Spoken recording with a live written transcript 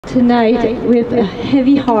Tonight, with a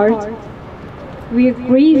heavy heart, we are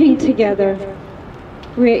grieving together,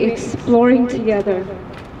 we are exploring together,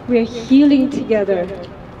 we are healing together,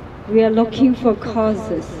 we are looking for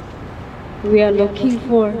causes, we are looking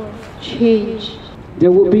for change.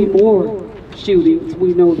 There will be more shootings,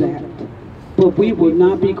 we know that. But we will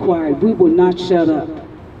not be quiet, we will not shut up,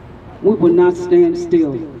 we will not stand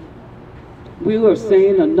still. We are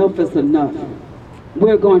saying enough is enough.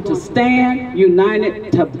 We're going to stand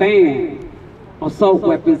united to ban assault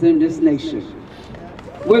weapons in this nation.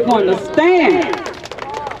 We're going to stand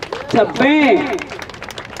to ban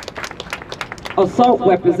assault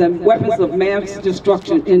weapons and weapons of mass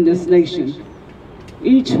destruction in this nation.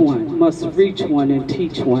 Each one must reach one and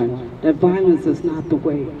teach one that violence is not the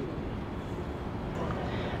way.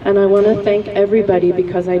 And I want to thank everybody,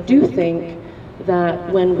 because I do think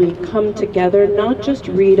that when we come together, not just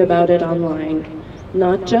read about it online,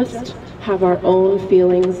 not just have our own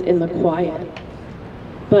feelings in the quiet,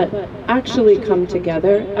 but actually come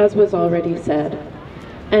together, as was already said,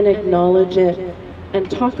 and acknowledge it and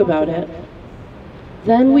talk about it,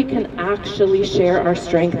 then we can actually share our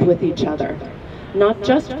strength with each other. Not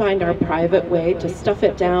just find our private way to stuff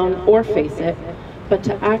it down or face it, but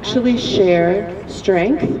to actually share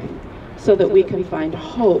strength so that we can find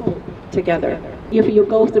hope together. If you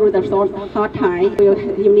go through the hard time,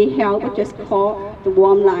 you need help, just call the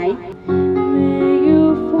warm line